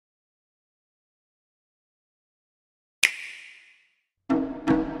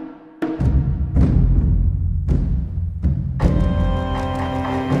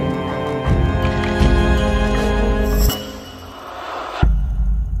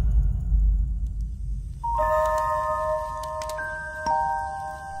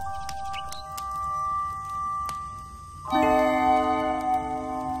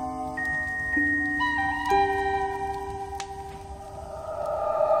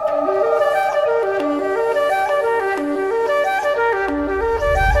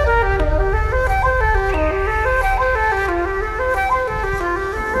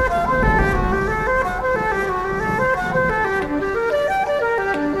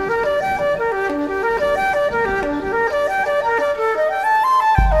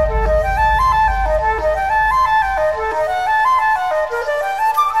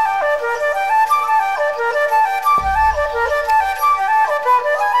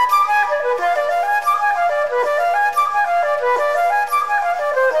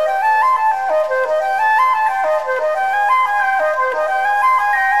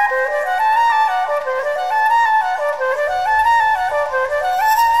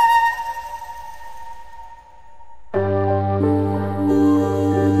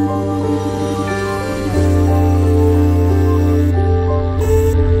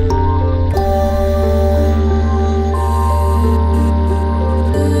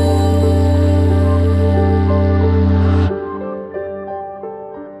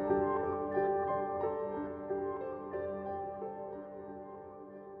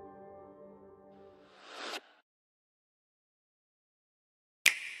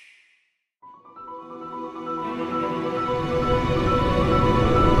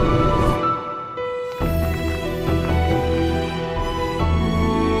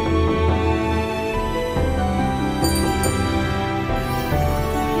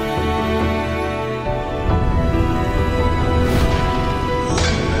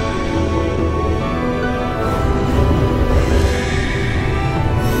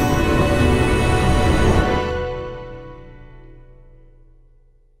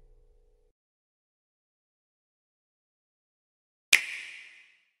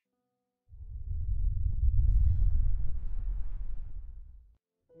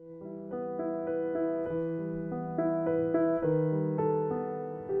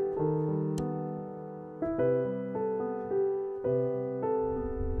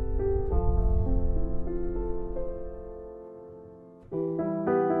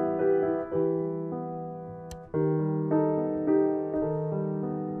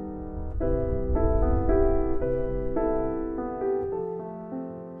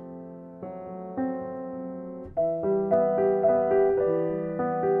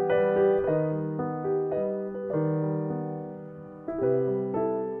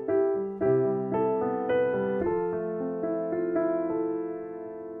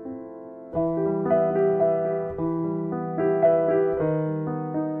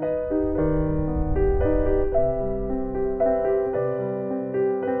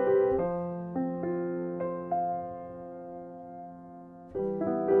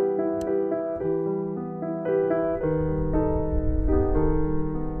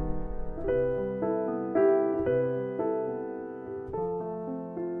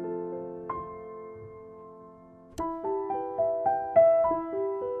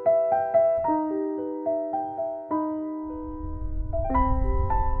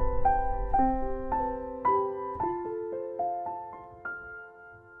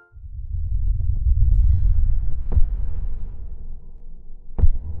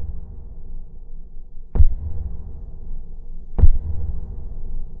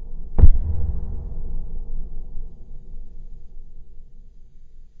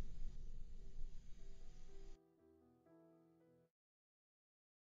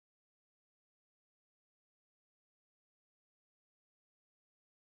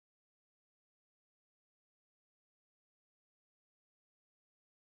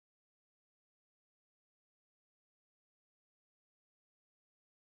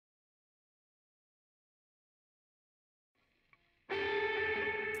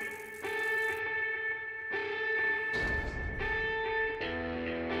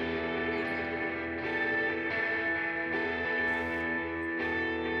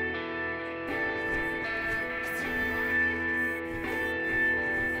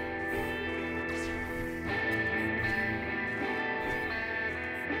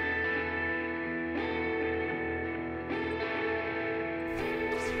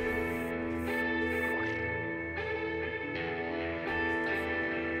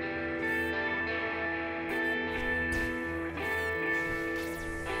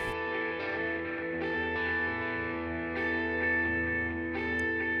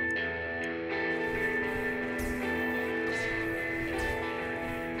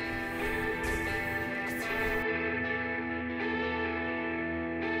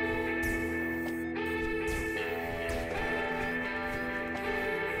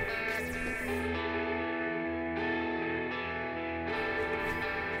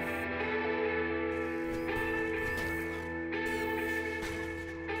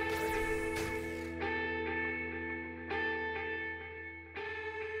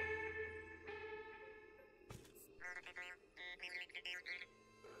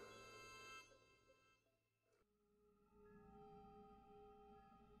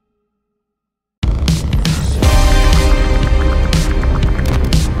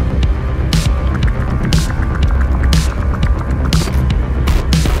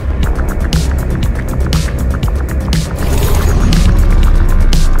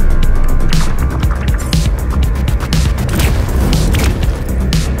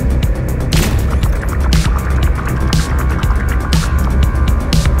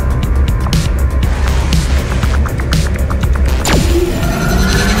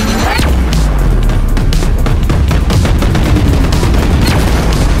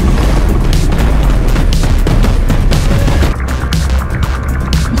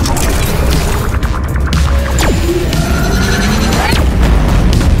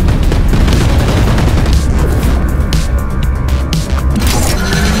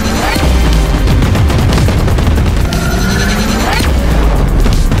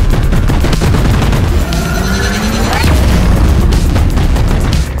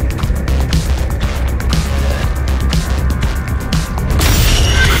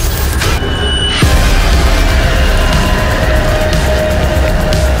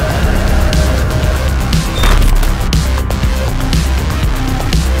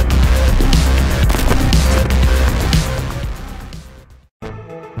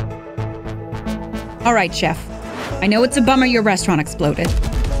All right, Chef. I know it's a bummer your restaurant exploded,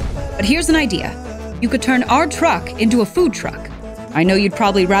 but here's an idea. You could turn our truck into a food truck. I know you'd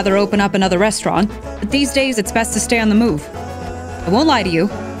probably rather open up another restaurant, but these days it's best to stay on the move. I won't lie to you.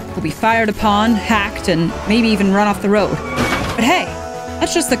 We'll be fired upon, hacked, and maybe even run off the road. But hey,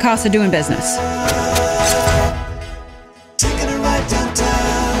 that's just the cost of doing business. Taking a ride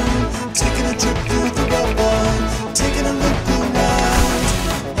downtown, taking a trip through the rubble, taking a look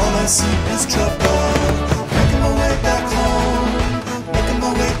around. All I see is trouble. Making my way back home, making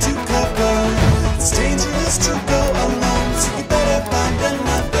my way to cover. It's dangerous to go alone, so you better find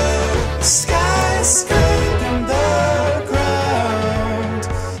another. Sky's scraping the ground,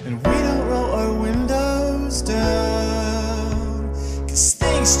 and we don't roll our windows down, 'cause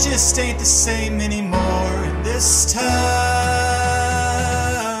things just ain't the same anymore in this town.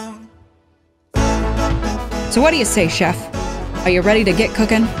 So what do you say, Chef? Are you ready to get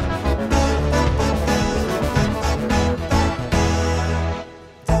cooking?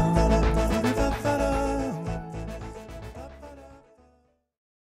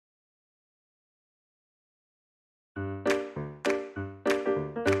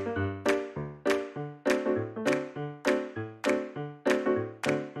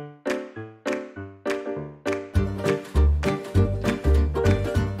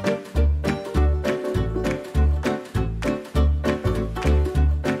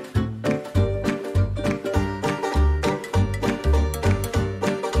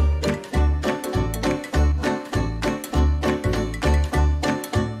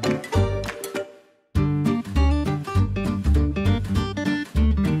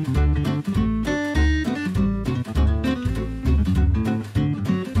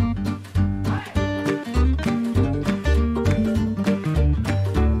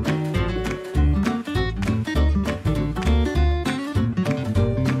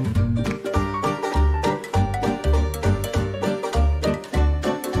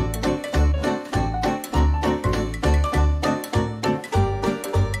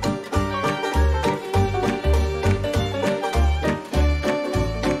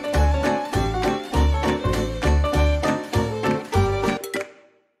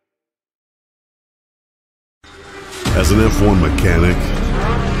 As an F1 mechanic,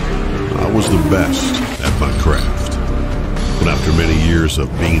 I was the best at my craft. But after many years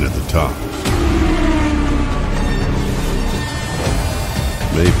of being at the top,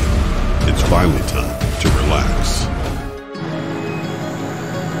 maybe it's finally time to relax.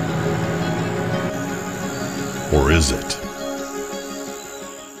 Or is it?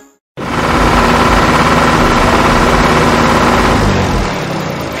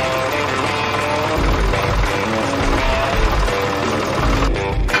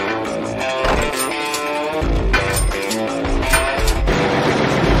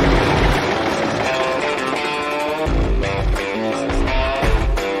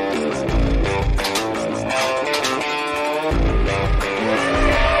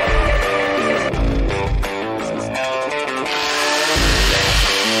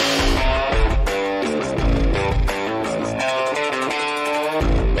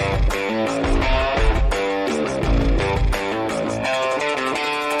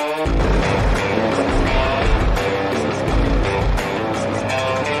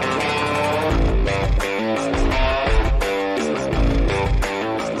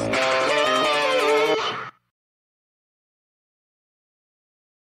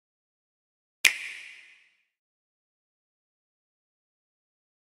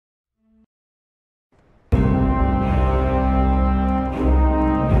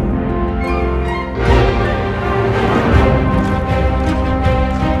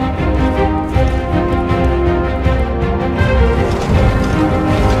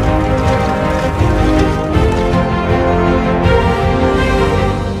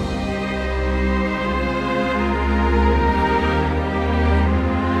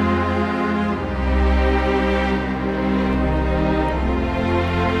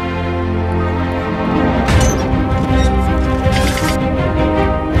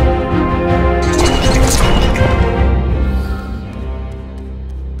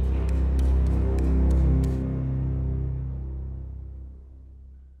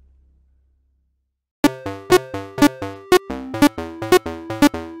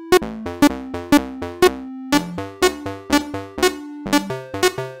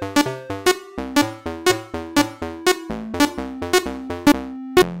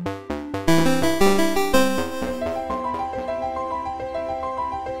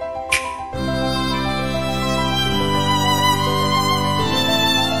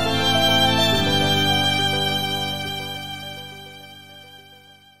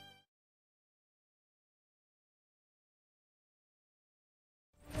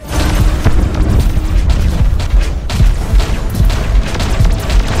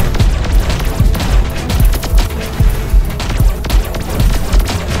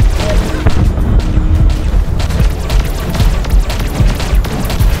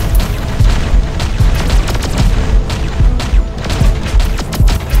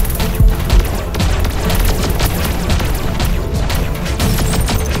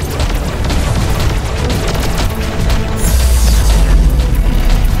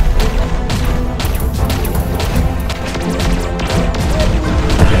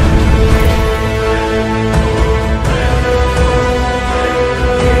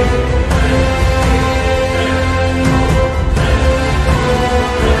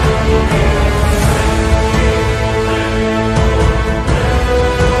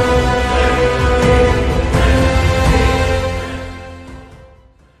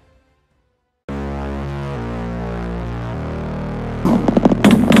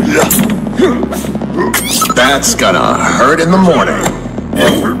 That's gonna hurt in the morning.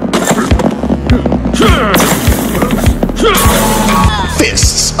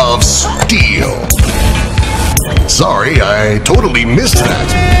 Fists of Steel. Sorry, I totally missed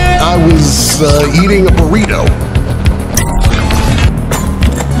that. I was eating a burrito.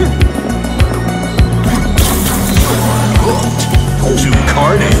 To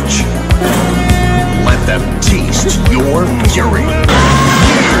carnage. Let them taste your fury.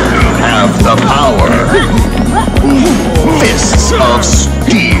 You have the power. Fists of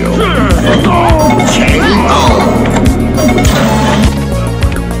Steel. KO.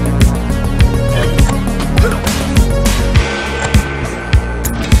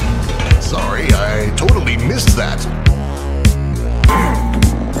 Sorry, I totally missed that.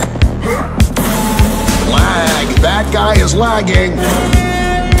 Lag! That guy is lagging!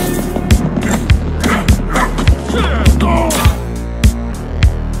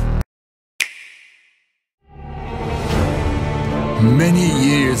 Many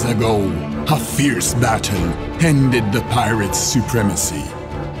years ago, a fierce battle ended the pirates' supremacy.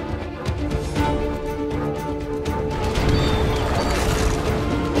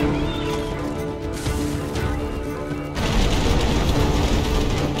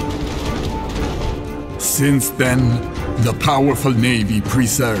 Since then, the powerful Navy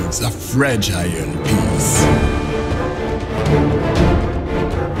preserves a fragile peace.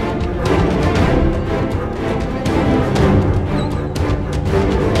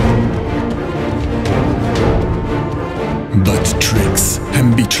 But tricks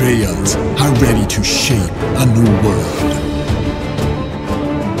and betrayals are ready to shape a new world.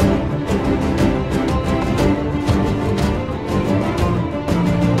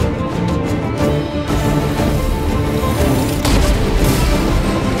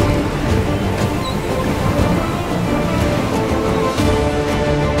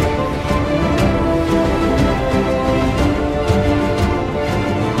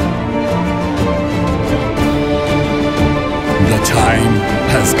 Time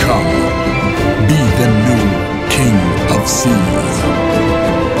has come. Be the new King of Seas.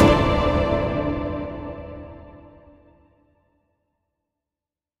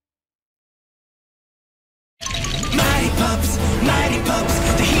 Mighty pups,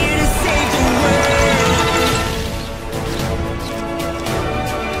 they're here to save the world.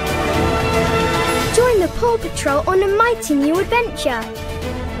 Join the Paw Patrol on a mighty new adventure.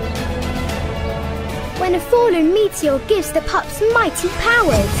 When a fallen meteor gives the pups mighty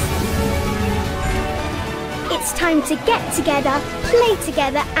powers. It's time to get together, play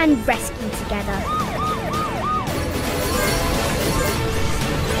together, and rescue together.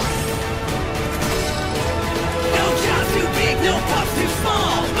 No job too big, no pups too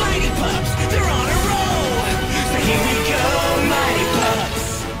small. Mighty pups, they're on a roll. So here we go, mighty pups.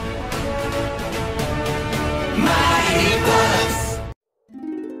 Mighty pups.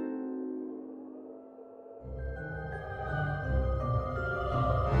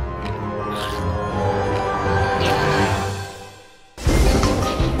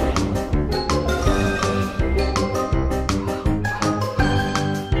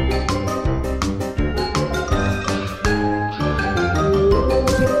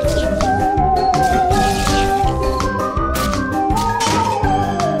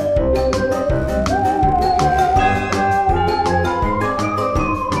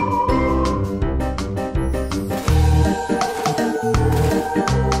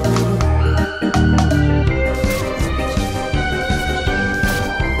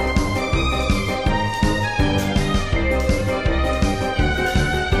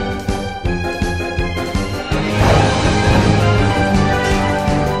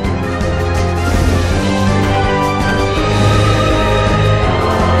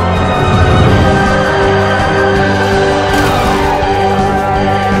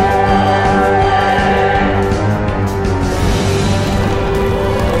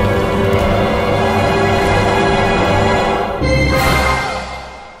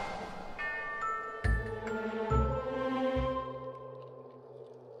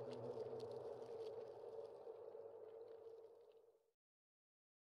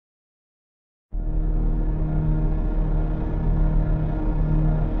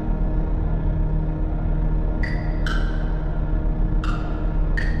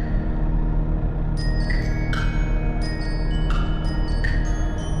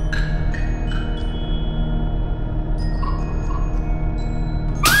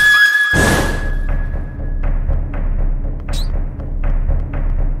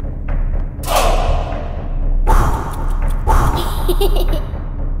 Hehehe